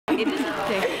It is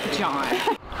thick, John.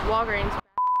 Walgreens.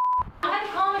 I had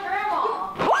to call my grandma.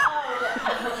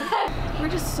 We're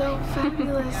just so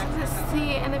fabulous to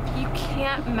see, and if you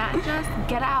can't match us,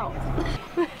 get out.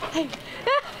 Hey,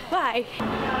 bye.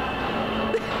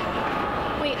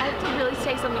 Wait, I have to really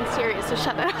say something serious, so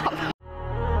shut that up.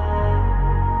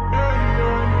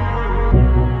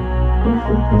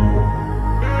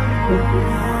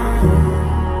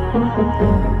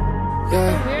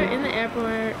 Yeah. We're in the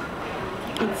airport.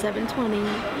 It's 7:20.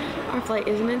 Our flight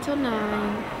isn't until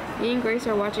 9. Me and Grace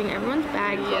are watching everyone's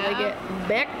bags while they get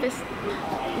breakfast.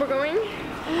 We're going to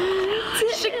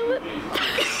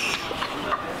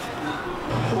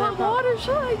what water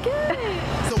should I get?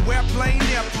 So airplane,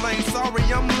 sorry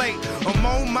I'm late. I'm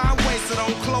on my way, so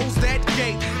don't close that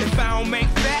gate. If I don't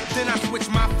make that, then I switch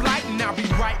my flight and I'll be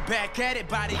right back at it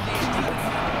by the end.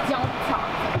 Don't talk.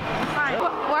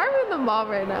 Why are we in the mall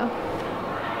right now?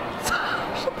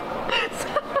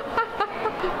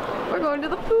 We're going to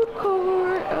the food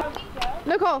court.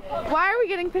 Nicole, why are we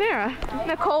getting Panera?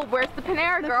 Nicole, where's the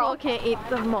Panera, girl? Nicole can't eat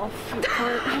the mall food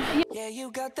court. Yeah,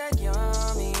 you got that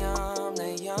yummy, yum,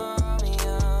 that yummy,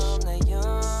 yum, that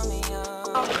yummy,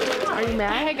 yum. Are you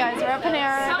mad? Hey guys, we're at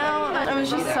Panera. It was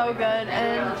just so good,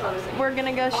 and we're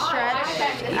gonna go stretch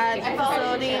at the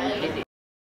facility.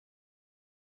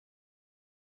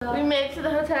 We made it to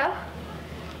the hotel.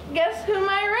 Guess who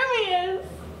my roomie is?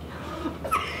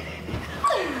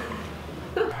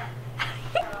 Did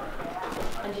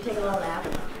you take a little nap?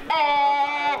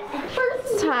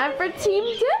 It's time for team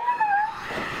dinner.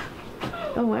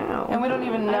 Oh wow. And we don't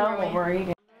even know what we're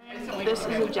eating. This is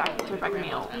a Jack Terpak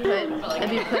meal.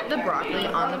 If you put the broccoli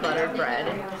on the buttered bread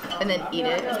and then eat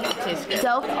it, it tastes good.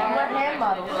 Self hand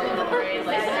model.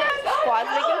 Squad's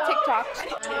making TikToks.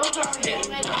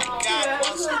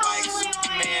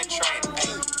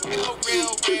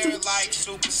 Real like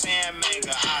Super Saiyan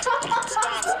Mega.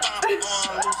 Stomp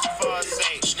on Lucifer's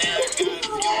sake. Now got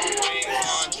your wings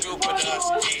on Jupiter's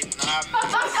gate.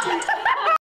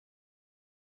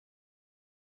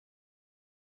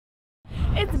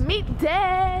 It's meat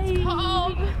day. It's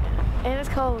cold. And it's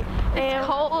cold. And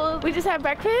Cold. we just had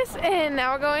breakfast and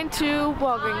now we're going to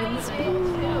Walgreens.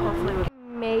 Hopefully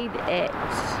we made it.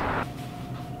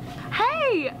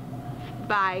 Hey!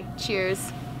 Bye.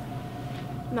 Cheers.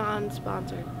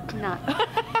 Non-sponsored. Not.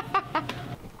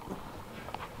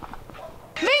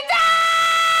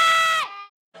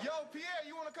 Yo, Pierre,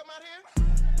 you wanna come out here?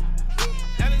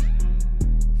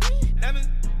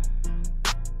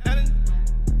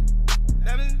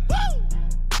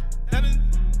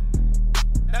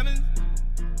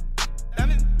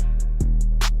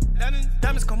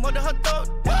 Diamonds come up to her throat.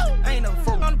 I ain't never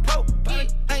fuck on the pro.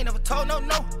 I ain't never told no.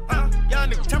 Y'all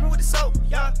niggas tamper with the soap.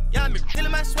 Y'all niggas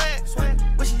feeling my swag.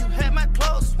 Wishing you had my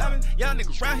clothes. Y'all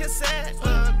niggas round here sad.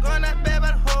 Going out bad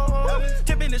by the hole.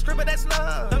 Tipping the stripper, that's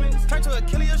love. Turn to a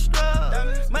killer, your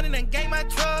strug. Money done gain my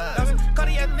trust.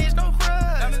 Cardiac lynch, no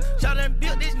crud. Y'all done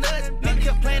built this nuts. Nigga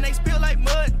kept playing, they spill like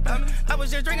mud. I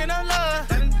was just drinking on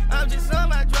love. I'm just on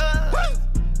my drugs.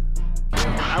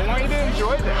 I want you to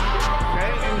enjoy this,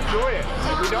 okay? Enjoy it.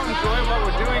 If we don't enjoy what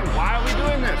we're doing, why are we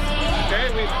doing this? Okay?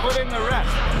 We put in the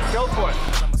rest. Go for it.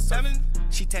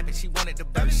 She tapped she wanted the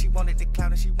butter, she wanted the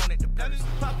clown, and she wanted the butter.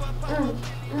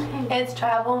 It's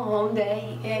travel home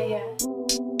day. Yeah.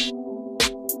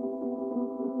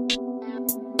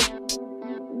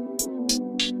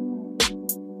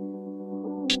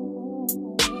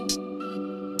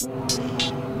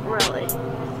 Really?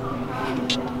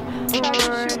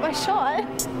 Trying to shoot my shot.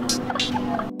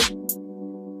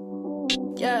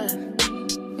 Yeah.